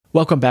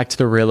Welcome back to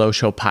the Real O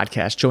Show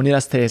podcast. Joining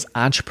us today is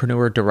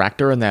entrepreneur,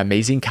 director, and the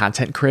amazing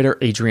content creator,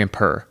 Adrian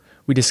Per.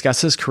 We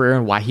discuss his career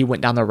and why he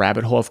went down the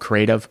rabbit hole of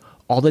creative,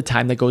 all the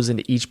time that goes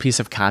into each piece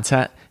of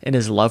content, and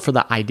his love for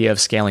the idea of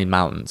scaling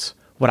mountains.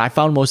 What I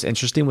found most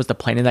interesting was the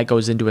planning that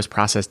goes into his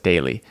process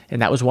daily,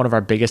 and that was one of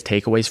our biggest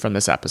takeaways from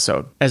this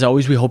episode. As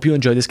always, we hope you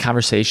enjoy this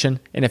conversation,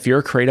 and if you're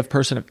a creative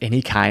person of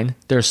any kind,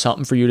 there's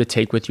something for you to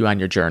take with you on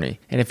your journey.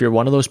 And if you're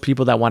one of those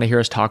people that want to hear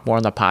us talk more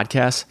on the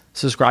podcast,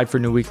 subscribe for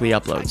new weekly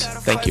uploads.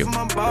 Thank you.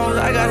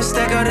 I gotta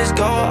stack out this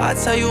goal. I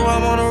tell you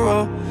I'm on a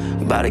roll.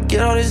 We about to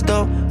get all this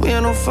dough. We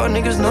ain't no fuck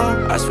niggas,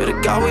 no. I swear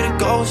to God, we the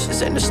ghosts.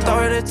 This ain't the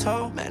story they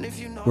told. Man, if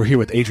you know. We're here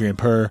with Adrian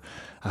Per.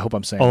 I hope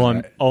I'm saying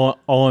that right.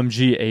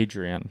 OMG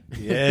Adrian.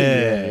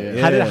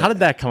 Yeah. How did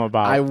that come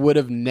about? I would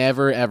have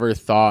never ever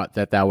thought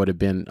that would have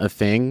been a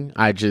thing.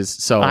 I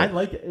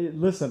like it.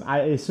 Listen,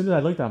 as soon as I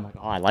looked at it, I'm like,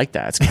 oh, I like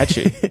that. It's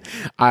catchy.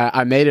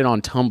 I made it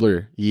on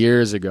Tumblr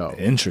years ago.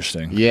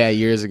 Interesting. Yeah,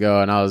 years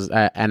ago,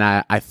 and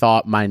I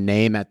thought my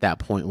name at that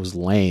point was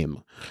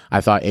lame.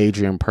 I thought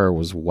Adrian Per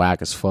was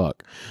whack as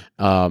fuck.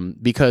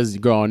 Because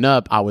growing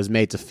up, I was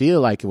made to feel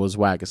like it was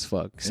whack as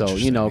fuck. So,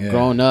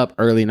 growing up,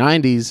 early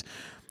 90s,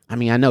 I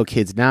mean, I know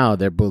kids now,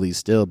 they're bullies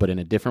still, but in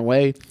a different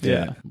way.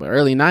 Yeah. But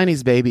early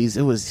 90s babies,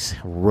 it was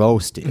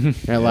roasted.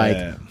 They're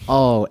like,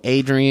 oh,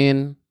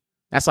 Adrian,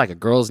 that's like a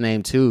girl's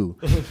name too.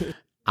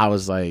 I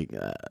was like,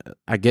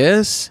 I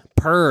guess,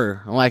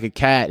 Per, I'm like a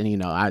cat.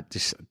 And,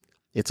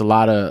 it's a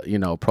lot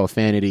of,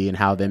 profanity and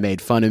how they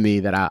made fun of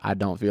me that I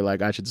don't feel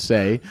like I should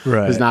say.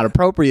 Right. It's not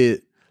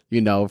appropriate,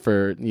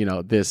 for,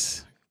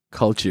 this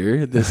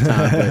culture this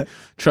time. But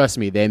trust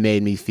me, they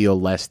made me feel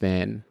less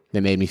than. They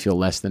made me feel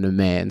less than a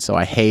man. So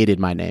I hated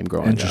my name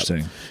growing up.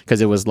 Interesting.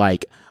 Because it was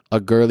like a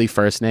girly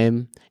first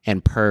name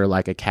and Per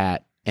like a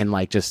cat. And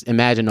like just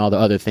imagine all the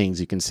other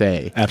things you can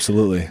say.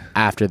 Absolutely.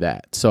 After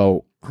that.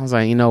 So I was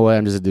like, you know what?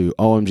 I'm just going to do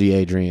OMG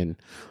Adrian.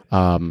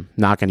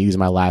 Not going to use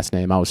my last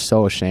name. I was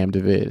so ashamed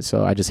of it.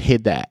 So I just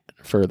hid that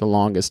for the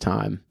longest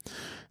time.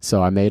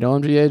 So I made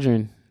OMG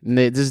Adrian. And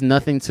there's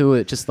nothing to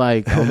it. Just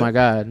like, oh my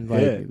God.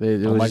 Like,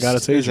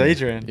 it's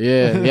Adrian.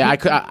 Yeah.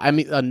 I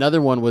mean,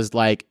 another one was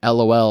like,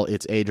 LOL,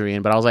 it's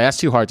Adrian. But I was like, that's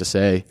too hard to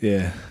say.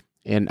 Yeah.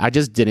 And I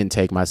just didn't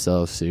take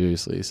myself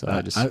seriously. So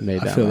I just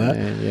made that my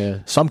name. Yeah.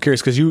 So I'm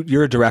curious because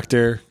you're a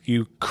director.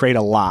 You create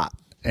a lot.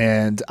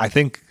 And I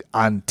think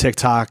on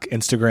TikTok,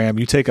 Instagram,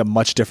 you take a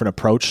much different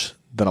approach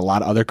than a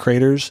lot of other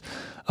creators.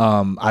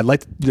 I'd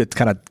like to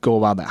kind of go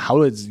about that.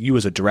 How does you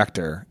as a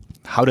director,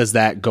 how does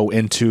that go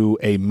into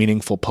a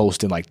meaningful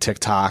post in like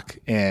TikTok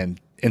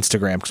and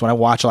Instagram? Because when I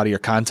watch a lot of your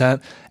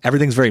content,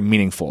 everything's very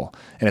meaningful,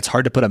 and it's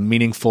hard to put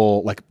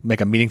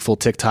make a meaningful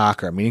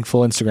TikTok or a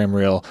meaningful Instagram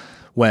reel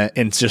when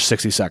in just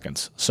 60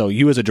 seconds. So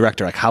you as a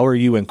director, like how are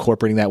you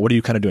incorporating that? What are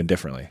you kind of doing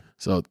differently?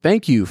 So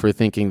thank you for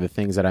thinking the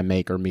things that I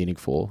make are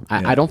meaningful.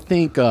 I don't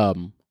think a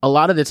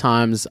lot of the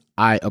times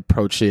I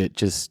approach it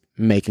just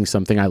making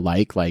something I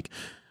like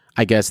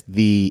I guess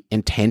the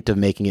intent of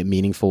making it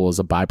meaningful is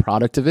a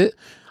byproduct of it.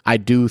 I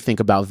do think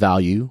about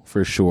value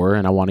for sure,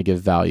 and I want to give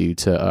value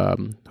to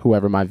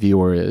whoever my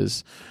viewer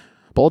is.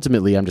 But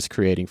ultimately, I'm just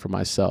creating for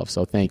myself.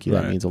 So thank you.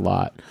 Right. That means a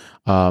lot.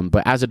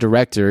 But as a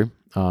director,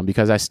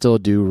 because I still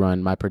do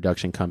run my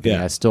production company,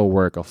 I still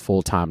work a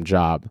full-time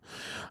job.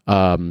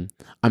 I'm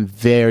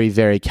very,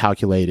 very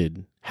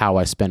calculated how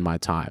I spend my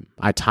time.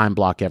 I time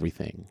block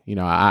everything.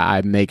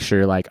 I make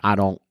sure like I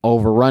don't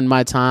overrun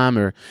my time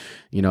or,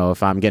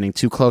 if I'm getting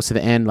too close to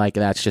the end, like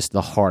that's just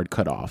the hard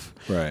cutoff.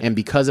 Right. And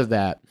because of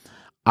that,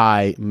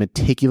 I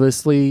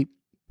meticulously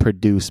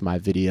produce my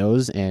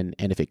videos. And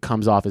if it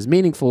comes off as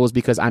meaningful is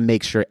because I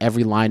make sure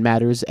every line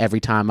matters. Every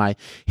time I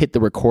hit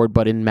the record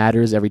button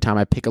matters. Every time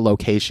I pick a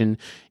location,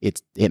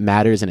 it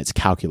matters and it's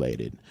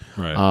calculated.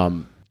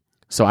 Right.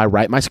 So I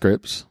write my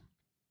scripts.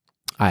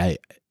 I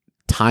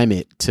time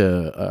it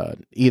to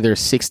either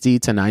 60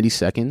 to 90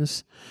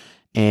 seconds,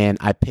 and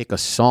I pick a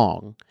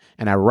song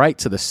and I write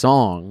to the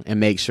song and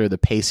make sure the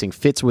pacing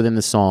fits within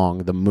the song,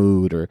 the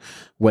mood, or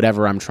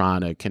whatever I'm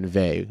trying to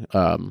convey.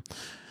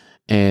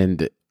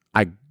 And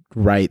I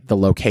write the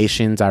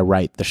locations, I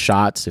write the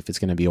shots, if it's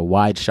going to be a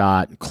wide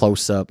shot,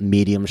 close up,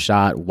 medium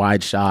shot,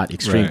 wide shot,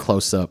 extreme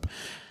close up.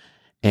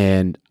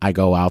 And I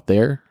go out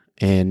there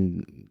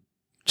and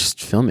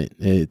just film it.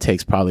 It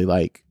takes probably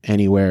like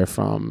anywhere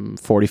from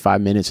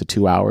 45 minutes to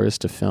 2 hours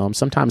to film,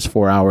 sometimes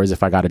 4 hours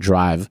if I got to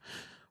drive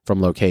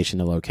from location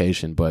to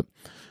location. But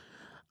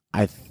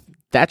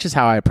that's just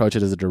how I approach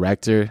it as a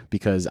director,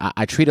 because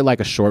I treat it like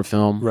a short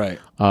film. Right.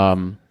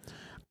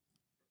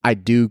 I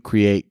do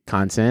create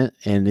content,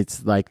 and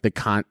it's like the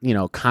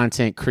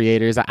content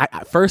creators.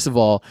 I first of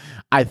all,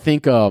 I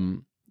think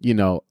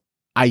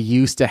I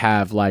used to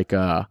have like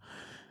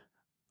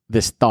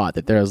this thought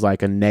that there's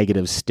like a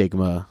negative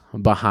stigma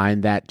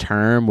behind that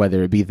term,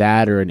 whether it be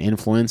that or an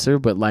influencer.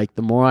 But like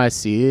the more I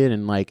see it,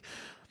 and like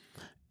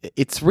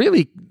it's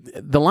really,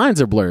 the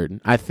lines are blurred.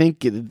 I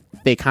think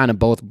they kind of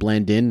both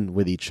blend in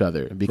with each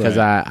other, because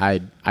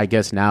I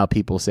guess now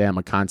people say I'm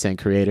a content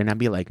creator, and I'd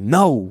be like,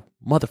 no,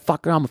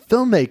 motherfucker, I'm a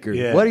filmmaker.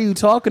 Yeah. What are you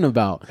talking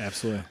about?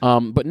 Absolutely.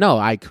 But no,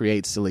 I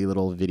create silly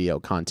little video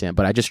content,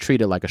 but I just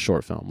treat it like a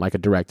short film, like a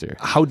director.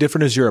 How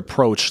different is your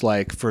approach,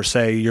 like for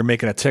say you're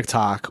making a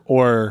TikTok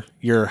or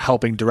you're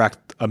helping direct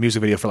a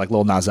music video for like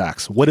Lil Nas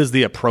X? What is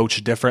the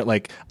approach different?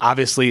 Like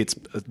obviously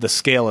the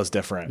scale is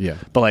different. Yeah.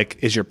 But like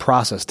is your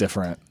process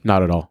different?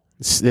 Not at all.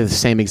 It's the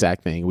same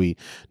exact thing. We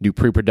do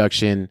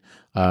pre-production.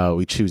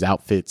 We choose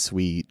outfits.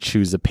 We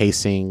choose the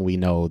pacing. We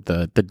know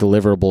the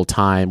deliverable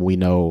time. We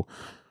know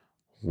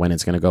when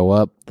it's going to go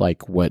up,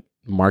 like what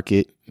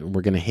market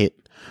we're going to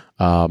hit.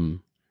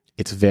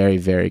 It's very,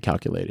 very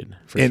calculated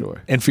for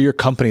sure. And for your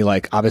company,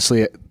 like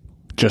obviously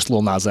just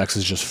Lil Nas X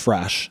is just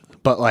fresh,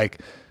 but like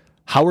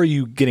how are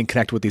you getting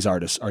connected with these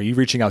artists? Are you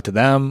reaching out to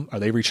them? Are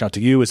they reaching out to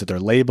you? Is it their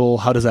label?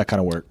 How does that kind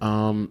of work?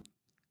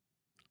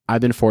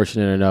 I've been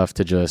fortunate enough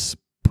to just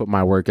put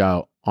my work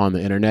out on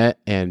the internet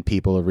and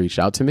people have reached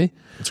out to me.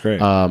 That's great.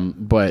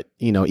 But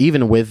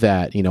even with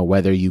that,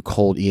 whether you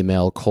cold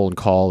email, cold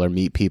call, or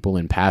meet people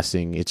in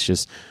passing, it's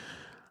just,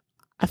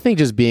 I think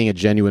just being a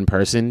genuine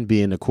person,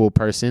 being a cool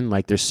person,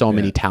 like there's so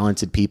many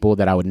talented people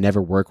that I would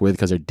never work with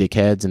because they're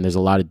dickheads. And there's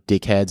a lot of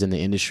dickheads in the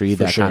industry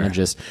that kind of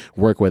just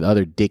work with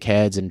other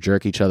dickheads and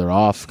jerk each other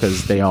off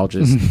because they all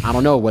just, I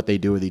don't know what they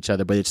do with each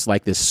other, but it's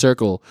like this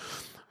circle.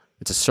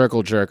 It's a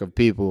circle jerk of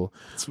people.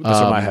 That's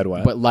where my head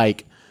went. But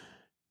like,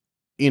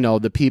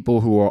 the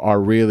people who are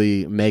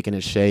really making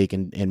it shake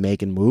and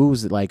making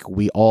moves, like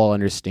we all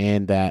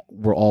understand that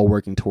we're all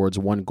working towards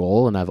one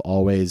goal. And I've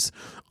always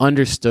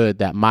understood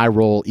that my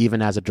role,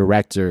 even as a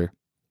director,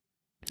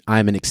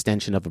 I'm an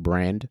extension of a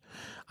brand.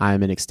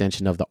 I'm an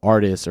extension of the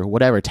artist or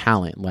whatever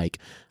talent. Like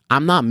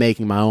I'm not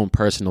making my own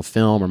personal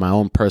film or my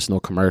own personal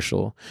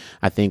commercial.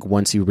 I think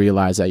once you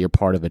realize that you're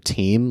part of a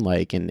team,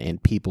 like,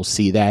 and people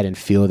see that and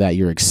feel that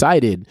you're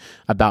excited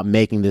about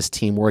making this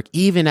team work,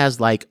 even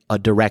as like a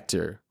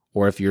director,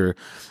 or if you're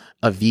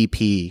a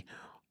VP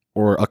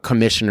or a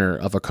commissioner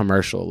of a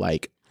commercial,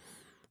 like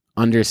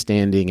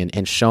understanding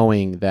and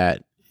showing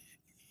that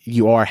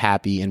you are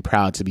happy and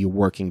proud to be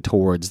working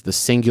towards the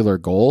singular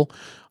goal.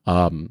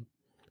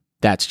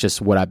 That's just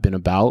what I've been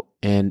about.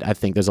 And I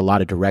think there's a lot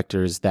of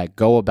directors that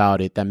go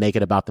about it, that make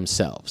it about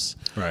themselves.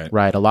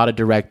 Right. A lot of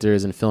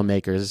directors and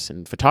filmmakers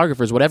and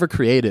photographers, whatever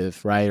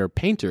creative, right, or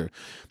painter,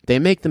 they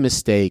make the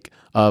mistake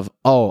of,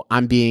 oh,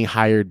 I'm being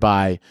hired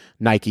by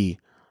Nike.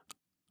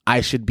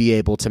 I should be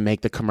able to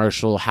make the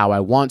commercial how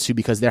I want to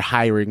because they're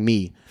hiring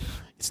me.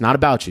 It's not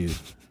about you.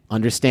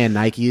 Understand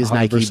Nike is 100%.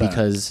 Nike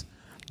because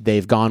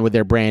they've gone with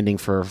their branding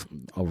for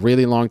a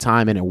really long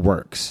time and it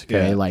works.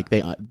 Okay. Yeah. Like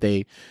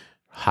they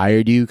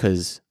hired you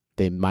because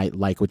they might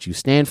like what you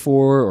stand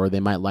for, or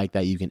they might like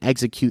that you can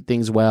execute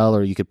things well,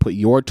 or you could put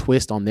your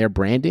twist on their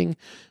branding.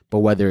 But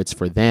whether it's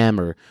for them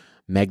or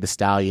Meg Thee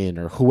Stallion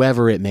or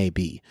whoever it may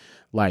be,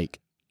 like,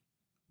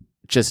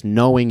 just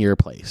knowing your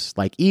place,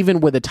 like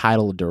even with a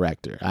title of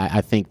director,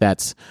 I think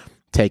that's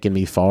taken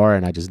me far,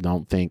 and I just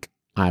don't think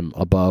I'm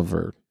above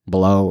or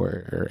below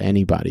or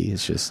anybody.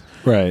 It's just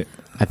right.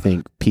 I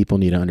think people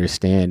need to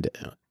understand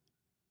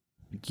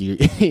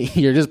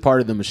you're just part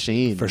of the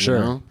machine. For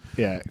sure.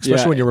 Yeah,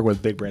 especially when you work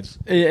with big brands.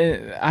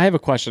 I have a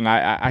question.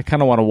 I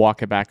kind of want to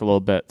walk it back a little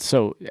bit.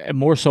 So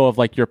more so of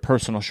like your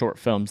personal short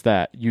films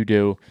that you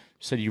do.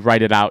 So you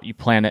write it out, you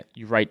plan it,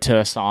 you write to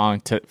a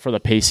song for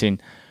the pacing.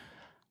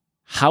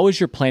 How is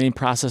your planning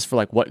process for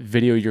like what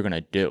video you're going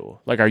to do?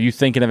 Like, are you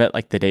thinking of it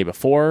like the day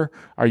before?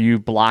 Are you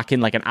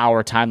blocking like an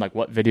hour time? Like,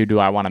 what video do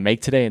I want to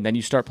make today? And then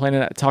you start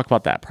planning it. Talk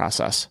about that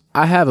process.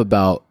 I have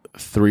about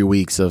 3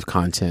 weeks of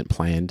content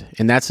planned,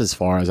 and that's as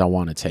far as I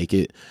want to take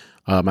it.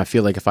 I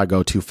feel like if I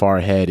go too far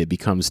ahead, it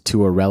becomes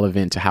too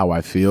irrelevant to how I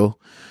feel.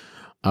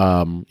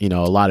 A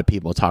lot of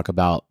people talk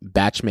about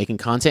batch making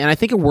content, and I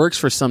think it works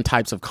for some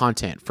types of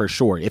content for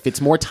sure. If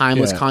it's more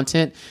timeless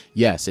content,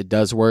 yes, it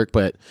does work.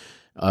 But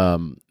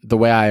the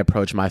way I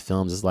approach my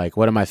films is like,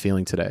 what am I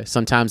feeling today?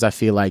 Sometimes I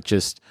feel like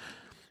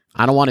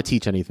I don't want to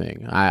teach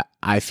anything.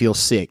 I feel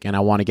sick and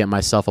I want to get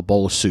myself a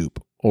bowl of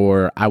soup,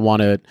 or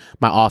my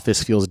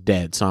office feels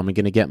dead, so I'm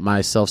going to get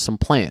myself some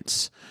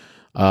plants.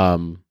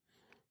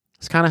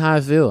 It's kind of how I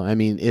feel. I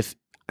mean, if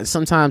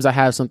sometimes I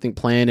have something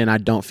planned and I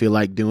don't feel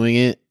like doing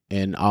it,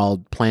 and I'll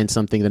plan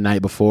something the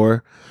night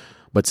before,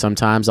 but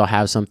sometimes I'll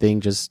have something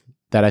just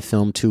that I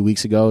filmed 2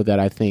 weeks ago that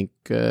I think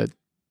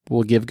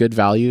will give good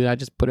value. I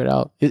just put it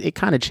out. It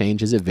kind of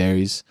changes. It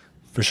varies.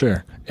 For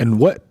sure. And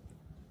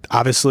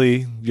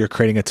obviously you're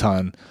creating a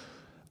ton.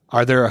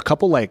 Are there a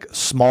couple like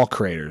small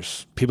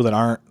creators, people that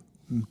aren't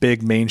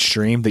big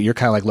mainstream, that you're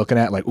kind of like looking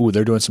at like, ooh,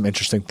 they're doing some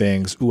interesting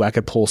things. Ooh, I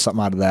could pull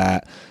something out of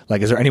that.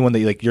 Like, is there anyone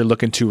that you're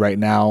looking to right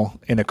now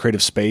in a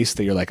creative space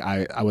that you're like,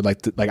 I would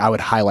like to, like, I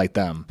would highlight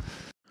them?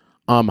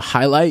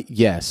 Highlight,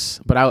 yes,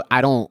 but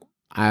I don't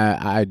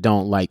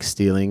like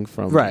stealing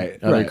from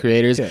other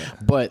creators. Yeah.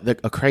 But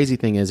a crazy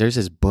thing is, there's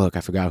this book,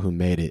 I forgot who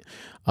made it.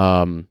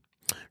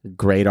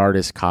 Great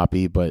artist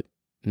copy, but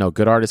no,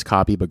 good artist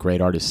copy, but great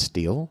artist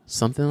steal,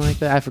 something like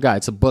that. I forgot.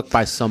 It's a book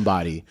by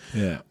somebody.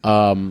 Yeah.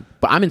 But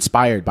I'm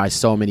inspired by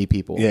so many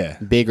people. Yeah.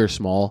 Big or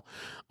small.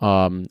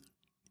 I'll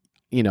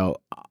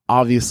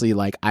obviously,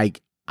 like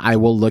I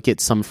will look at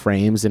some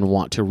frames and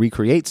want to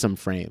recreate some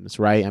frames,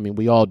 right? I mean,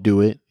 we all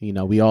do it. You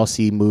know, we all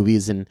see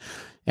movies and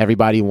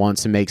everybody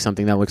wants to make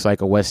something that looks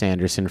like a Wes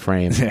Anderson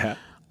frame. Yeah.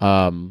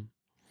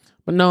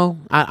 But no,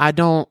 I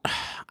don't.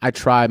 I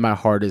try my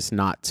hardest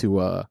not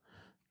to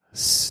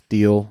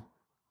steal,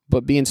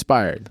 but be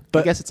inspired. But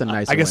I guess it's a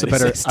nice. I guess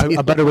way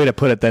a better way to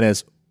put it then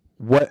is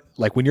what,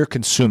 like, when you're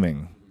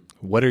consuming.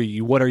 What are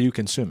you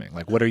consuming?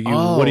 Like, what are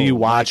you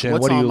watching?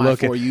 Like, what are you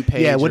looking?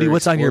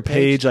 What's on your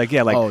page? Like,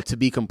 yeah, like. Oh, to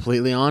be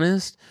completely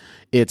honest,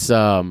 it's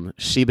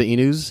Shiba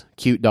Inus,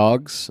 cute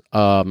dogs,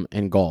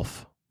 and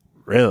golf.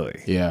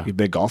 Really? Yeah. You a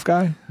big golf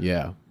guy?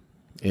 Yeah.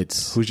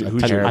 It's I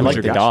like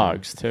the guy?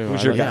 dogs too.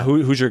 Who's your guy?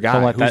 Who's your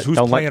guy? Who's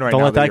playing right now?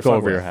 Don't let that go you're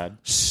over fun your with? head.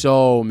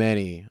 so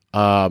many.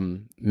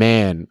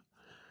 Man,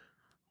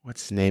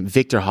 what's his name?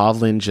 Victor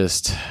Hovland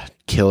just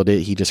killed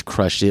it. He just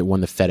crushed it.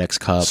 Won the FedEx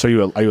Cup. So are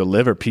you a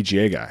live or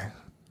PGA guy?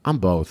 I'm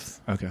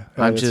both. Okay.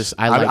 I like just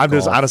golf.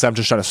 honestly, I'm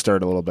just trying to stir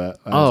it a little bit.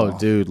 Oh,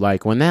 dude!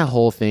 Like when that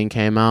whole thing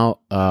came out,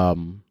 I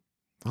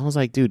was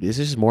like, dude, is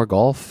this just more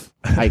golf?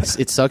 Like,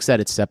 it sucks that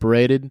it's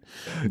separated,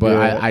 but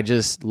Yeah. I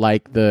just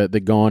like the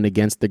going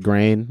against the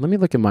grain. Let me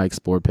look at my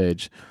Explore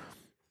page.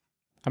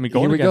 I mean, Here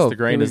going we against go. the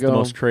grain Here we is the go.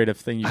 most creative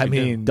thing you can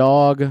do.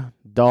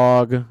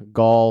 Dog,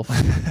 golf,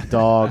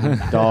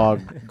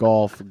 dog,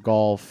 golf.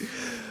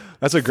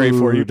 That's a great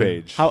For You Food.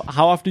 page. How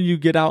often do you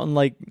get out and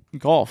like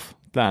golf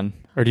then?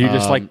 Or do you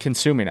just like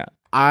consuming it?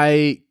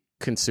 I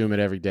consume it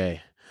every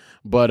day,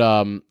 but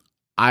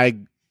I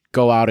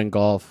go out and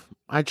golf.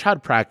 I try to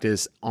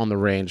practice on the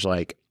range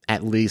like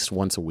at least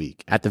once a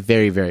week, at the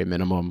very, very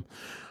minimum.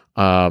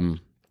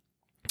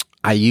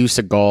 I used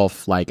to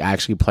golf, like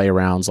actually play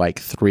rounds like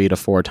 3 to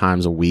 4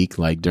 times a week,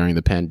 like during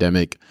the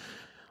pandemic.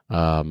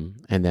 And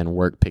then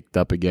work picked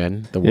up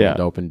again. The world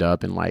opened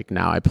up, and like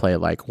now I play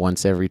like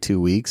once every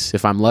 2 weeks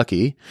if I'm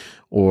lucky,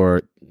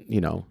 or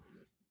you know,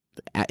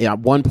 at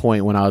one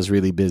point when I was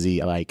really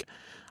busy, like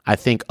I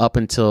think up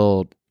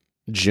until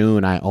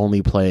June I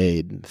only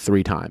played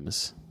 3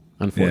 times.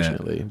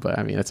 Unfortunately, but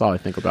I mean that's all I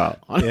think about.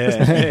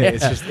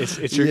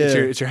 It's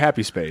your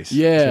happy space.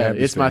 Yeah,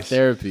 it's my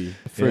therapy.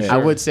 For sure. I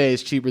would say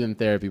it's cheaper than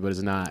therapy, but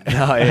it's not.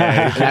 Oh,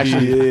 yeah,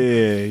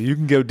 actually, you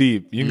can go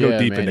deep. You can go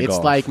deep into golf.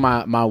 It's like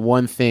my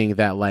one thing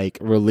that like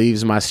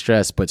relieves my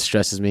stress, but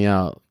stresses me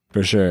out.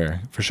 For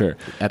sure.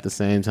 At the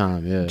same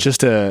time, yeah.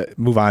 Just to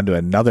move on to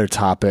another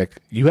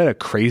topic, you had a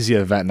crazy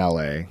event in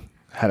LA.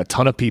 Had a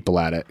ton of people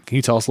at it. Can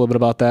you tell us a little bit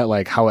about that?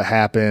 Like how it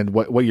happened,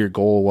 what your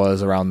goal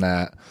was around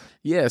that?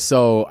 Yeah,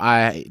 so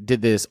I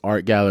did this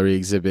art gallery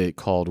exhibit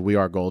called We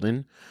Are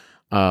Golden.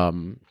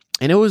 And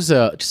it was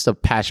just a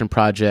passion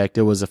project.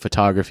 It was a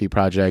photography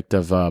project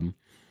of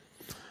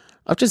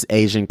just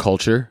Asian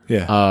culture.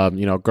 Yeah.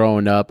 You know,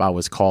 growing up, I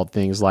was called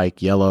things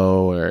like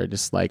yellow, or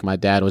just like my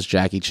dad was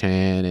Jackie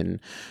Chan,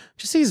 and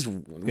just these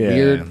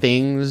weird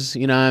things,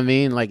 you know what I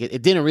mean? Like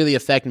it didn't really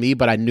affect me,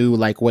 but I knew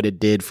like what it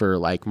did for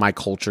like my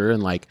culture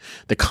and like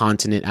the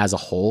continent as a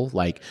whole.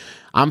 Like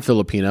I'm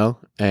Filipino,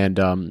 and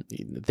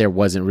there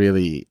wasn't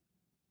really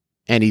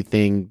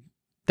anything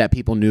that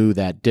people knew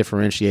that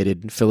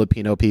differentiated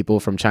Filipino people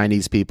from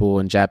Chinese people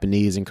and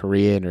Japanese and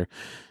Korean or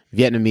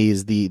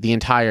Vietnamese, the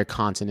entire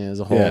continent as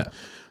a whole. Yeah.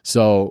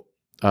 So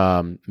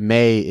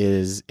May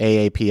is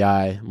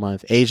AAPI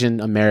month,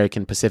 Asian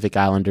American Pacific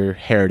Islander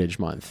Heritage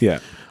Month. Yeah.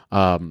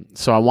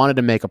 So I wanted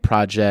to make a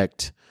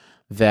project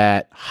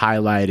that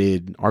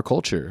highlighted our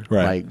culture,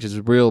 Right. like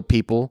just real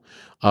people.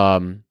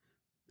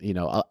 You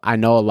know, I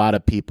know a lot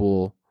of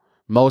people,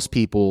 most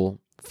people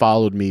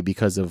followed me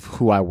because of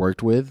who I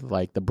worked with,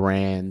 like the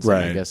brands,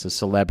 Right. and I guess the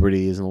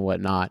celebrities and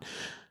whatnot.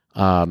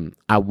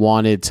 I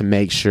wanted to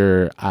make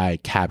sure I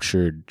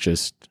captured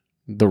just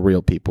the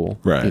real people,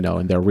 Right. you know,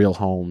 in their real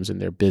homes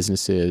and their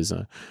businesses,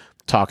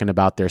 talking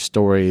about their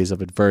stories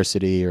of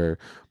adversity or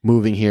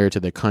moving here to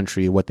the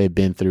country, what they've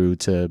been through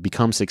to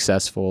become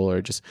successful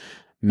or just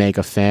make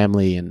a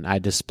family. And I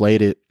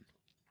displayed it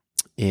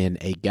in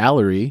a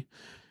gallery,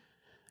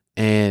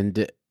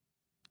 and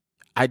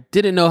I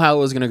didn't know how it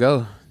was going to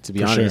go, to be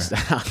For honest.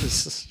 sure. I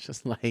was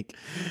just like,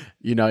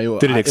 you know,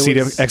 Did it exceed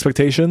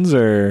expectations,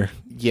 or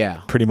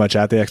yeah, pretty much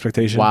at the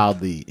expectation?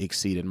 wildly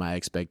exceeded my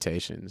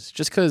expectations,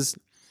 just because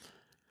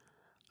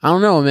I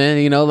don't know, man.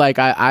 You know, like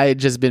I had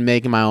just been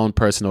making my own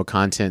personal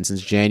content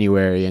since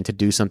January, and to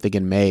do something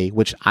in May,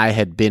 which I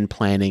had been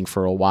planning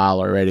for a while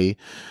already.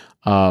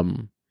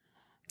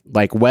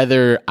 Like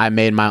whether I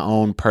made my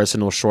own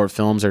personal short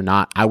films or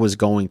not, I was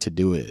going to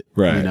do it.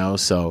 Right. You know,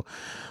 so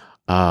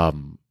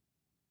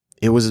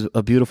it was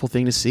a beautiful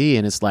thing to see,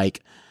 and it's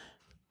like,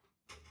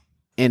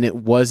 and it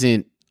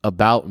wasn't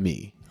about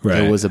me.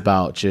 Right. It was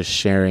about just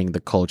sharing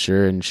the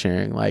culture and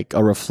sharing like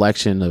a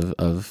reflection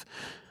of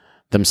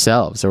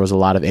themselves. There was a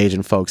lot of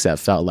Asian folks that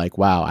felt like,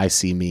 wow, I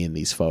see me in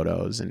these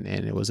photos, and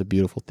it was a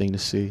beautiful thing to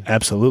see.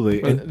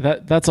 Absolutely. And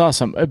That's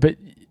awesome. But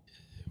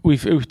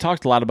we've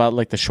talked a lot about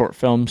like the short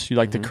films you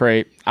like to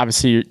create.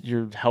 Obviously,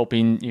 you're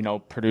helping, you know,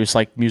 produce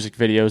like music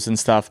videos and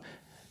stuff.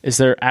 Is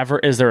there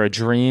a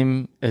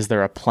dream? Is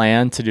there a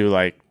plan to do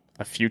like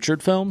a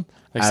featured film,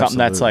 like something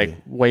that's like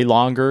way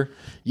longer?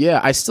 Yeah,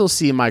 I still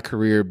see my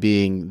career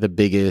being the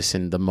biggest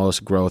and the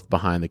most growth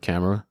behind the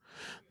camera.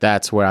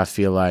 That's where I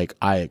feel like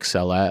I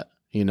excel at.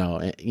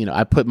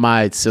 I put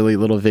my silly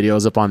little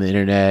videos up on the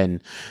internet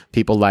and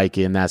people like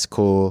it, and that's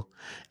cool.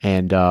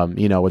 And,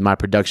 with my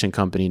production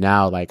company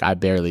now, like I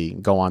barely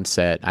go on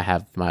set. I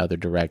have my other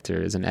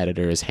directors and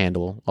editors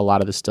handle a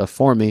lot of the stuff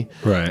for me.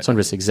 Right. So I'm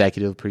just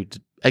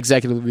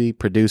executively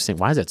producing.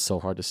 Why is that so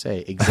hard to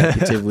say?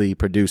 Executively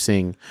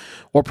producing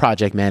or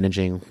project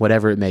managing,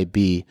 whatever it may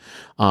be.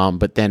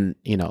 But then,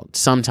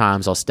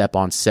 sometimes I'll step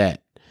on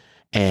set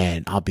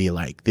and I'll be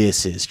like,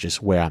 this is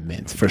just where I'm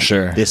meant to be. For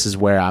sure. This is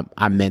where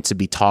I'm meant to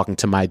be talking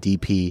to my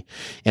DP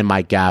and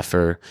my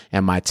gaffer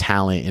and my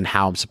talent and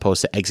how I'm supposed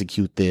to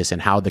execute this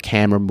and how the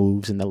camera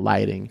moves and the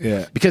lighting.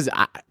 Yeah. Because,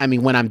 I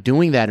mean, when I'm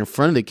doing that in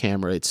front of the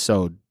camera, it's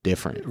so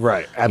different.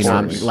 Right.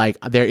 Absolutely. Like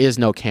there is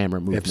no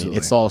camera movement. Absolutely.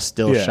 It's all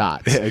still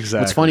shots. Yeah,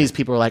 exactly. What's funny is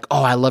people are like,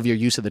 oh, I love your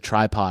use of the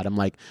tripod. I'm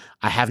like,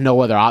 I have no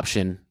other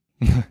option.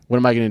 What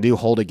am I going to do?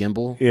 Hold a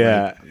gimbal?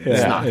 Yeah.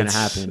 It's not going to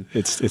happen.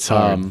 It's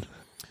hard.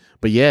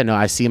 But yeah, no,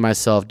 I see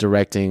myself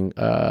directing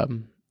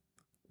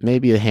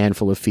maybe a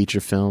handful of feature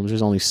films.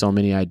 There's only so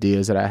many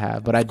ideas that I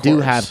have, but I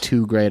do have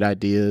 2 great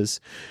ideas.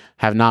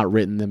 Have not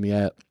written them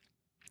yet,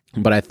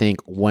 but I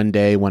think one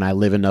day when I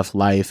live enough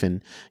life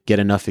and get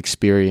enough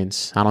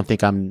experience, I don't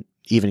think I'm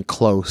even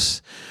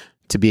close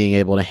to being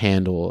able to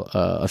handle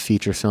a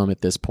feature film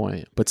at this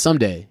point. But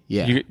someday,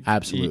 yeah,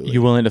 absolutely.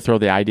 You willing to throw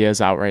the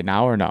ideas out right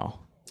now or no?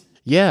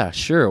 Yeah,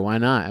 sure. Why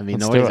not? I mean,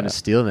 nobody's going to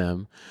steal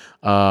them.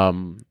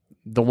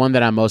 The one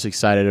that I'm most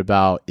excited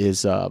about is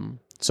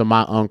so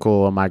my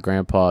uncle and my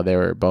grandpa, they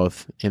were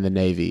both in the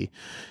Navy.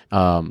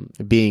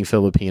 Being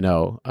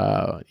Filipino,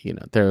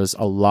 there was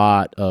a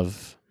lot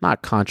of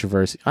not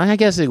controversy. I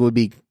guess it would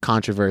be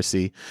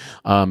controversy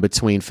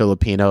between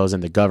Filipinos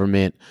and the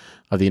government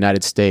of the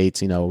United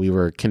States. We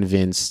were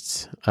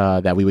convinced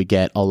that we would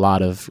get a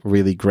lot of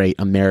really great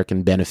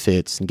American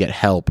benefits and get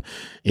help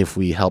if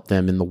we helped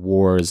them in the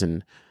wars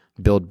and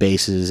build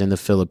bases in the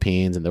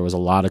Philippines, and there was a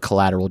lot of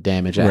collateral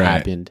damage that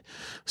happened.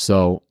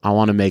 So I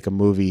want to make a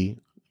movie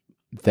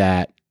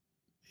that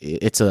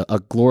it's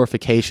a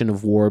glorification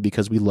of war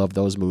because we love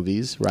those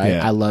movies, right?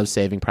 Yeah. I love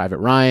Saving Private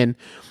Ryan.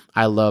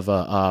 I love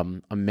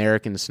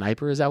American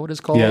Sniper. Is that what it's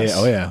called? Yeah.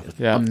 Oh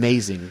yeah.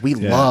 Amazing. We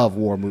love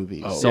war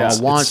movies. Oh, so yeah.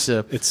 I want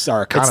to. It's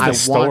our economy.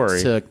 I want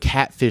to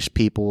catfish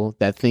people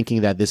that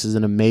thinking that this is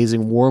an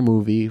amazing war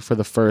movie for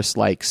the first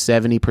like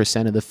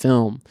 70% of the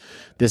film.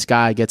 This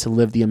guy gets to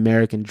live the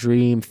American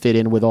dream, fit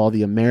in with all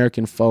the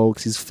American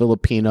folks. He's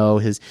Filipino.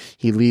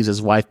 He leaves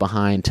his wife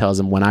behind, tells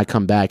him, when I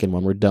come back and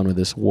when we're done with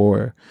this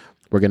war,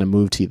 we're going to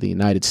move to the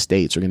United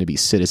States. We're going to be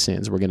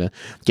citizens. We're going to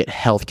get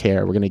health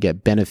care. We're going to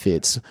get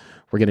benefits.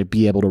 We're going to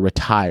be able to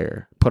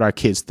retire, put our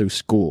kids through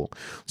school.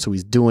 So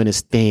he's doing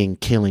his thing,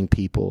 killing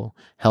people,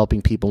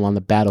 helping people on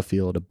the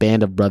battlefield, a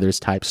Band of Brothers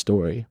type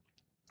story.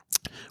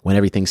 When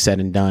everything's said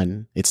and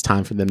done, it's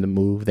time for them to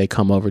move. They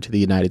come over to the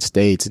United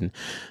States and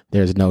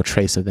there's no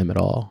trace of them at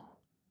all.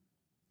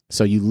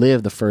 So you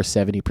live the first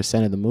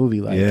 70% of the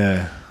movie like,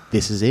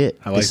 this is it.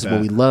 This is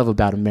what we love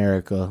about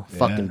America.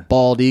 Fucking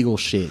bald eagle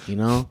shit,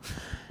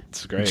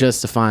 It's great.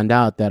 Just to find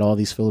out that all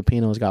these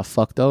Filipinos got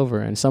fucked over.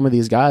 And some of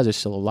these guys are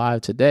still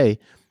alive today,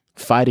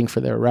 fighting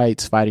for their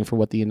rights, fighting for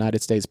what the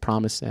United States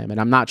promised them.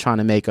 And I'm not trying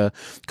to make a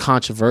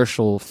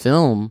controversial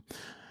film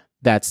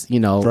that's,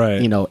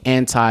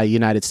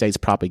 anti-United States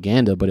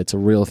propaganda, but it's a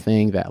real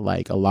thing that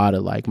like a lot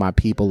of like my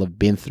people have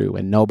been through,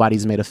 and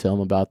nobody's made a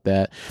film about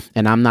that.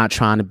 And I'm not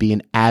trying to be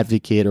an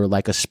advocate or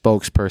like a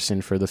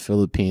spokesperson for the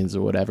Philippines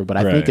or whatever, but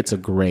I think it's a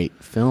great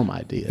film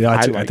idea. Yeah,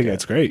 I think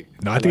that's great.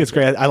 No, I think it's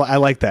great. I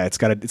like that. It's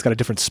got a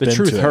different spin to it.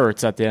 The truth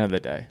hurts at the end of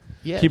the day.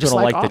 Yeah, people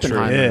don't like the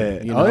Oppenheimer,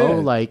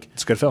 truth. Like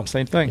it's a good film.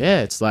 Same thing.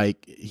 Yeah, it's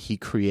like he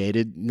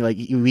created, like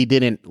we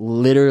didn't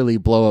literally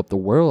blow up the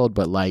world,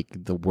 but like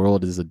the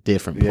world is a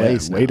different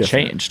place. Way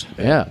different. Changed.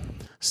 Yeah.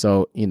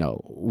 So,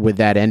 with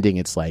that ending,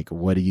 it's like,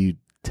 what do you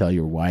tell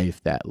your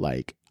wife that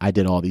like I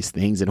did all these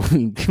things and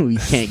we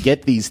can't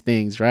get these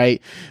things,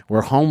 right?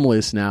 We're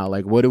homeless now.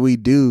 Like, what do we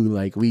do?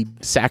 Like, we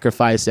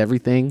sacrifice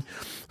everything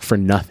for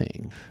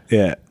nothing.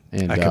 Yeah,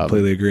 and I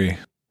completely agree.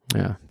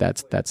 Yeah,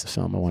 that's the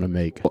film I want to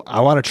make. I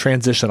want to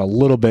transition a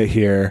little bit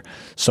here.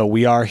 So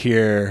we are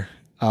here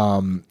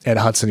at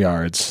Hudson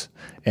Yards,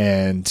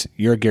 and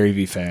you're a Gary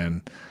Vee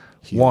fan.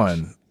 Huge.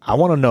 One, I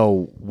want to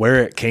know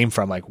where it came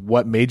from. Like,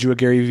 what made you a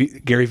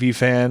Gary Vee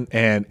fan?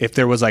 And if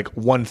there was like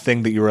one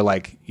thing that you were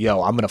like,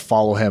 yo, I'm going to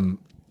follow him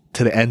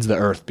to the ends of the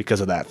earth because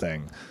of that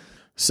thing.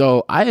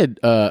 So I had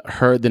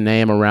heard the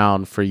name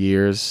around for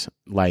years,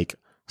 like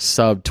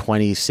sub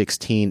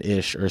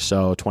 2016-ish or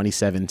so,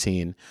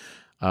 2017.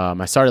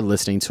 I started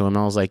listening to him and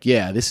I was like,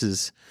 yeah, this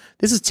is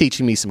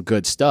teaching me some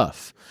good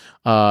stuff.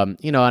 And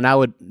I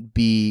would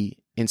be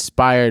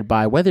inspired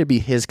by whether it be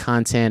his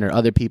content or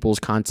other people's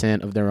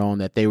content of their own,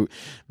 that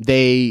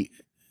they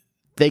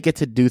get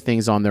to do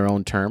things on their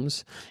own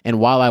terms. And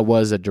while I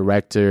was a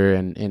director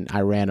and I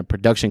ran a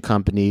production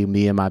company,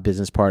 me and my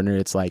business partner,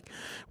 it's like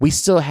we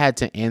still had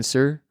to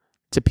answer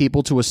to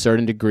people to a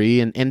certain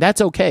degree, and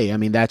that's okay. I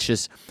mean, that's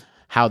just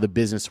how the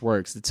business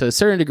works. To a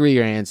certain degree,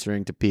 you're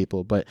answering to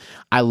people, but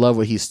I love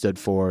what he stood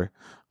for,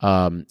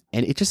 and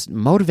it just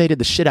motivated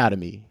the shit out of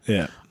me.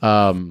 Yeah.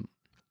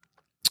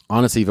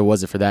 Honestly, if it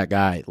wasn't for that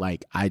guy,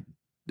 like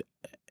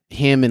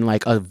him and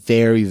like a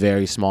very,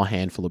 very small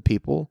handful of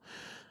people,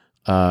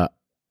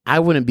 I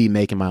wouldn't be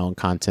making my own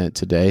content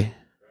today.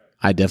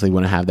 I definitely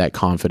wouldn't have that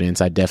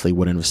confidence. I definitely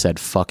wouldn't have said,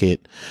 fuck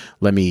it,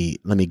 let me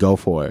go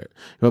for it.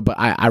 But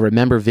I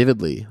remember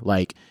vividly,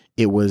 like,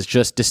 it was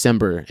just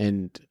December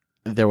and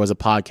there was a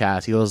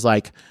podcast. He was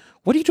like,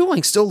 what are you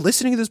doing? Still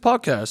listening to this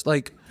podcast?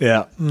 Like,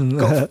 yeah,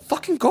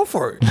 fucking go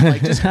for it.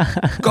 Like, just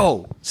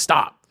go,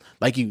 stop.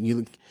 Like,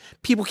 you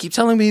people keep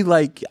telling me,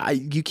 like,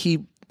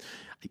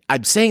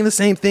 I'm saying the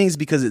same things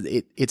because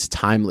it's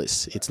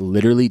timeless. It's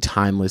literally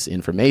timeless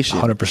information.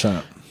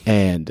 100%.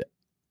 And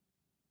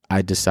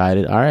I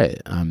decided, all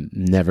right, I'm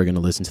never going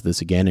to listen to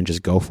this again and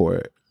just go for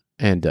it.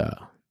 And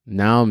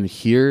now I'm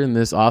here in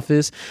this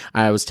office.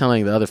 I was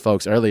telling the other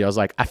folks earlier, I was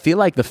like, I feel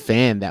like the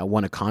fan that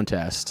won a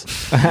contest.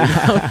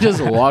 I'm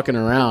just walking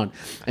around.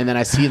 And then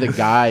I see the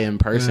guy in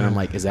person. I'm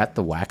like, is that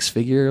the wax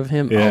figure of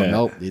him? Yeah. Oh,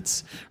 nope,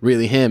 it's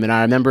really him. And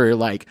I remember,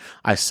 like,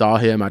 I saw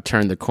him, I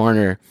turned the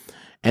corner,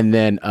 and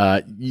then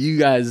you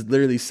guys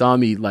literally saw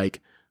me,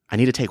 like, I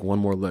need to take one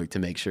more look to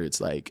make sure it's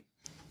like,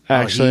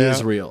 actually, he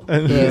is real.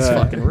 He is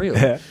fucking real.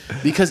 Yeah.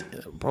 Because,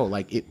 bro,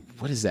 like,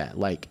 what is that?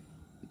 Like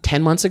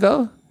 10 months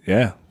ago?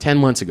 Yeah. 10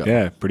 months ago.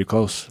 Yeah, pretty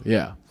close.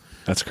 Yeah.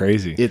 That's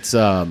crazy. It's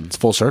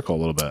full circle a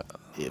little bit.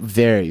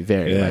 Very,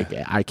 very. Yeah. Like,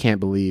 I can't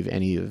believe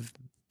any of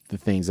the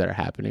things that are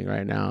happening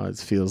right now. It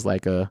feels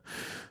like a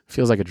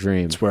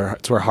dream. It's where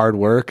hard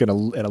work and a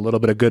little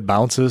bit of good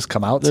bounces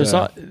come out.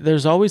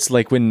 There's always,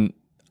 like, when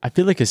I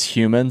feel like as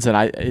humans, and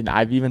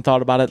I've even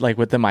thought about it, like,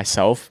 within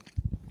myself,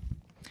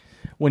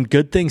 when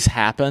good things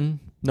happen,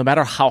 no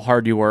matter how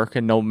hard you work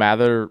and no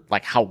matter,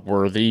 like, how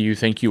worthy you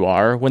think you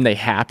are, when they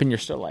happen, you're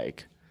still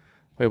like,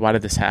 wait, why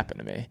did this happen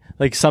to me?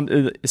 Like,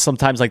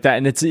 sometimes like that.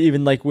 And it's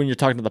even like when you're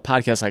talking to the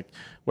podcast, like,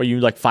 where you,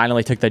 like,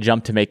 finally took the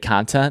jump to make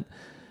content,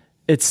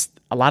 it's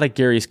a lot of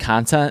Gary's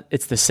content.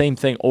 It's the same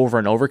thing over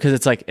and over, because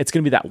it's like, it's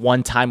going to be that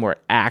one time where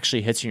it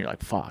actually hits you and you're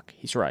like, fuck,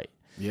 he's right.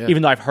 Yeah.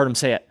 Even though I've heard him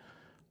say it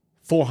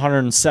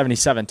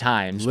 477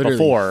 times literally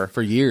before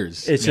for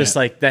years. It's just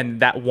like, then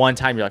that one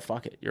time you're like,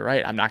 fuck it, you're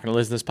right, I'm not going to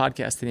listen to this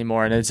podcast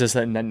anymore. And it's just,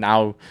 and then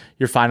now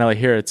you're finally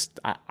here. It's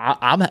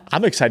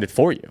I'm excited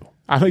for you.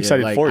 I'm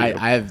excited for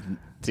you.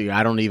 Dude,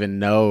 I don't even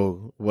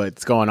know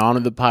what's going on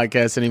in the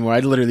podcast anymore. I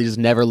literally just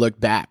never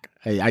looked back.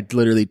 I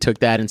literally took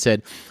that and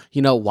said,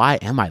 you know, why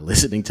am I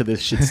listening to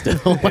this shit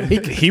still? Like,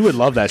 he would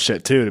love that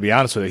shit too, to be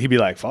honest with you. He'd be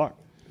like, fuck.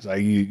 It's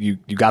like, you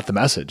got the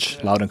message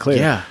loud and clear.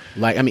 Yeah.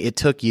 Like, I mean, it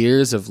took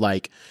years of,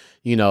 like,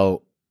 you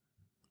know,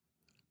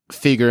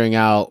 figuring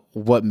out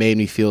what made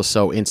me feel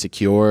so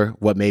insecure,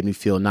 what made me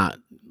feel not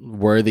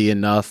worthy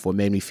enough, what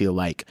made me feel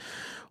like,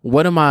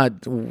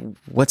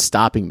 what's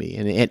stopping me?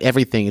 And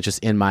everything is just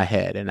in my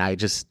head. And I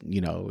just,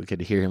 you know,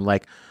 could hear him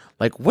like,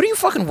 what are you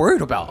fucking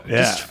worried about?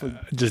 Yeah.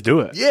 Just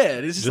do it. Yeah.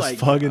 It's just like,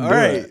 fucking all do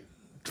right, it.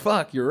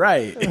 Fuck, you're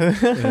right.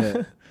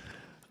 Yeah.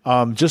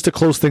 Just to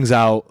close things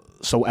out.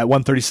 So at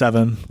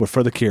 137, we're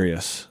further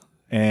curious.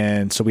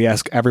 And so we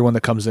ask everyone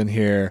that comes in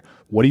here,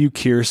 what are you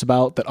curious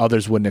about that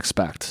others wouldn't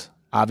expect?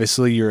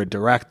 Obviously, you're a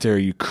director,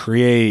 you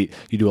create,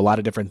 you do a lot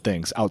of different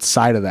things.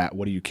 Outside of that,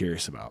 what are you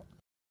curious about?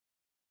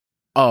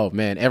 Oh,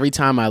 man. Every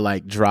time I,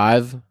 like,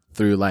 drive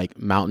through, like,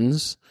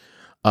 mountains,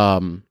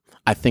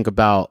 I think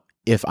about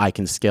if I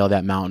can scale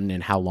that mountain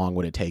and how long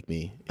would it take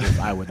me if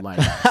I would,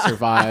 like,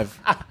 survive.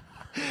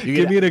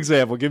 Give me an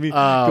example. Give me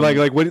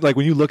like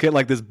when you look at,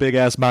 like, this big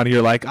ass mountain,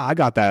 you're like, I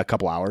got that a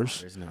couple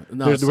hours.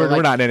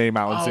 We're not in any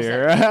mountains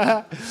here.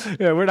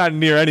 Yeah, we're not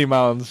near any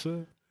mountains.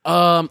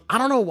 I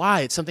don't know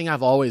why. It's something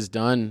I've always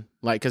done.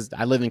 Like, because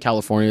I live in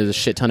California, there's a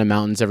shit ton of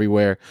mountains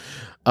everywhere.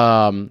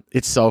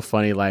 It's so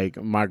funny.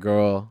 Like, my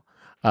girl,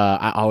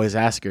 I always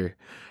ask her,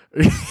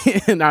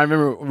 and I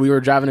remember we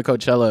were driving to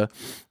Coachella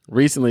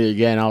recently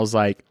again. I was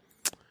like,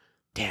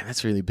 damn,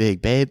 that's really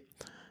big, babe.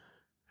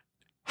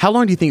 How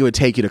long do you think it would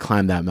take you to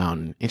climb that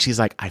mountain? And she's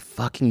like, I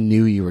fucking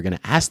knew you were going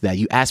to ask that.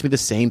 You asked me the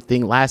same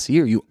thing last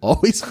year. You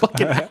always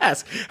fucking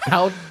ask.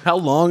 How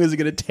long is it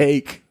going to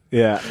take?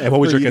 Yeah. And what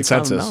was your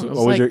consensus?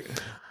 And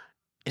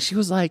she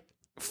was like,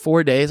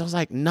 4 days. I was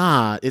like,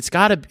 nah, it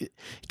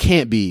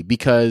can't be,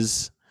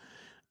 because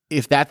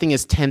if that thing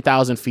is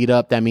 10,000 feet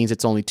up, that means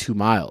it's only 2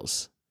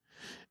 miles.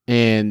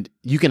 And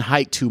you can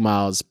hike 2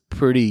 miles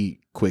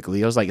pretty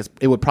quickly. I was like,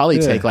 it would probably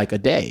take like a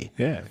day.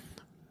 Yeah.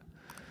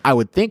 I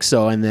would think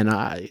so. And then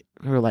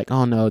we were like,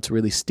 oh no, it's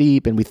really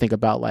steep. And we think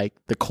about, like,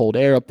 the cold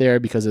air up there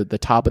because of the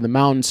top of the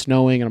mountain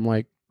snowing. And I'm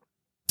like,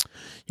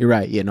 you're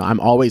right. You know, I'm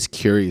always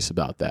curious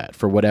about that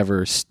for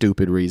whatever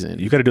stupid reason.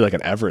 You got to do, like,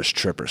 an Everest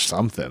trip or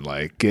something.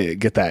 Like,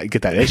 get that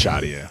itch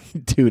out of you.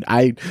 Dude,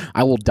 I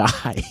will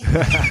die.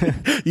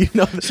 You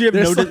know, so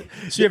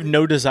you have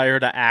no desire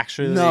to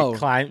actually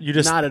climb. You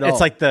just, not at all.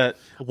 It's like the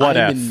what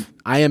if.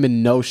 I am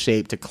in no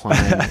shape to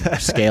climb or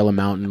scale a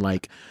mountain.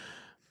 Like,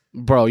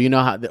 Bro, you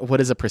know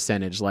what is a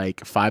percentage? Like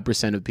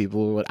 5% of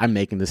people. I'm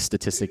making this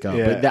statistic up,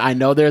 Yeah. but I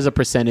know there's a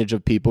percentage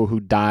of people who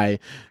die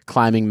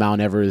climbing Mount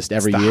Everest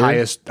every year.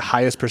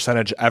 Highest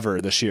percentage ever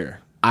this year.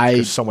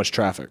 There's so much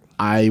traffic.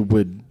 I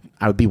would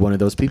be one of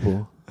those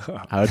people.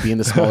 I would be in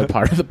the smaller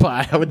part of the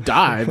pie. I would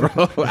die,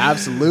 bro.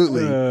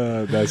 Absolutely.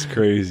 That's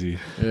crazy.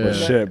 Yeah. Well,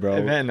 shit,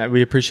 bro. Man,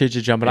 we appreciate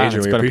you jumping Adrian, on.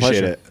 It's we been a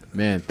appreciate pleasure. it.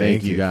 Man,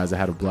 thank you guys. I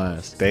had a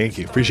blast. Thank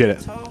you. Appreciate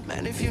it.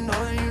 Man, if you know,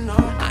 then you know.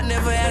 I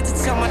never had to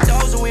tell my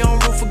dogs that we on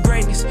route for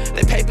greatness.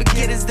 They paper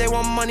getters, they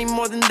want money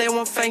more than they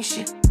want fame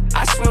shit.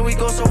 I swear we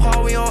go so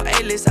hard, we on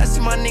A-list. I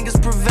see my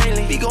niggas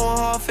prevailing. We going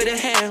hard for the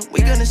hand.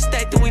 We gonna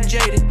stack till we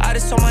jaded. I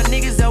just told my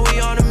niggas that we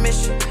on a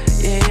mission.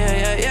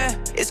 Yeah.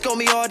 It's gonna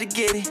be hard to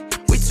get it.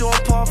 We too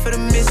on par for the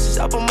misses.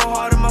 I put my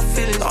heart and my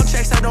feelings on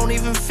tracks I don't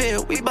even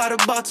feel. We bout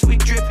till we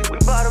drippin'. We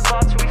bout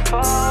till we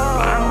fall.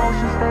 My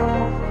emotions stay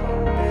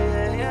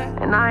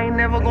on. And I ain't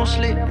never gon'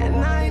 slip.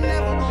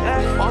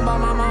 Won't buy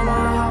my mama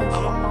a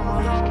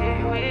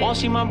house. Won't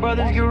see my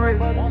brothers get rich.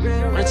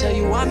 Wanna tell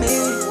you I'm in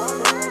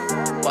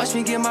it. Watch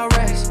me get my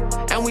racks.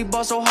 And we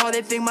ball so hard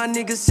they think my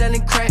niggas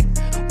selling crack.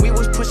 We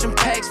was pushing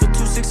packs for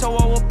 260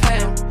 a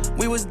pound.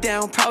 We was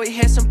down, probably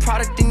had some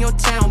product in your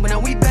town. But now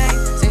we back,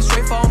 same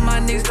straight for all my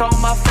niggas, for all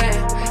my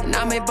fam. And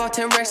I made about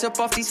 10 racks up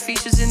off these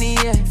features in the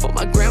end. For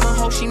my grandma,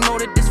 hope she know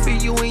that this for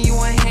you and you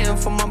and him.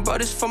 For my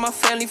brothers, for my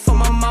family, for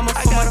my mama,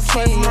 for my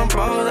friends. For my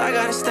bros, I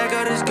gotta stack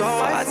out this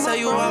gold. I tell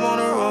you I'm on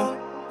the road.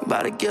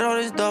 About to get all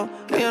this dough.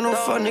 Me and no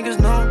fuck niggas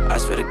know. I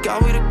swear to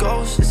God we the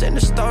ghosts. This ain't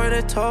the story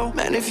they told.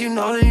 Man, if you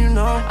know, then you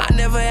know. I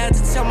never had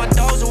to tell my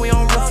dogs that we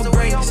on route for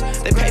greatness.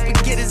 They paper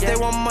getters, they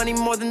want money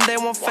more than they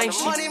want fame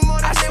shit.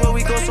 I swear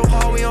we go so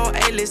hard, we on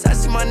A-list. I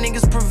see my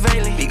niggas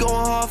prevailing. We going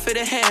hard for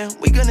the hand.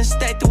 We gonna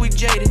stack till we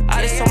jaded.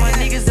 I just told my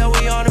niggas that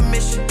we on a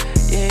mission.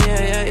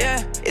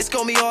 Yeah. It's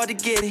gonna be hard to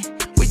get it.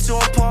 We too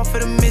on par for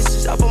the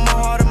misses. I put my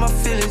heart and my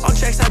feelings on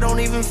tracks I don't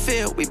even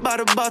feel. We bout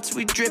till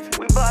we drippin'.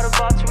 We bout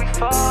till we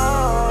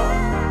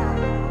fall.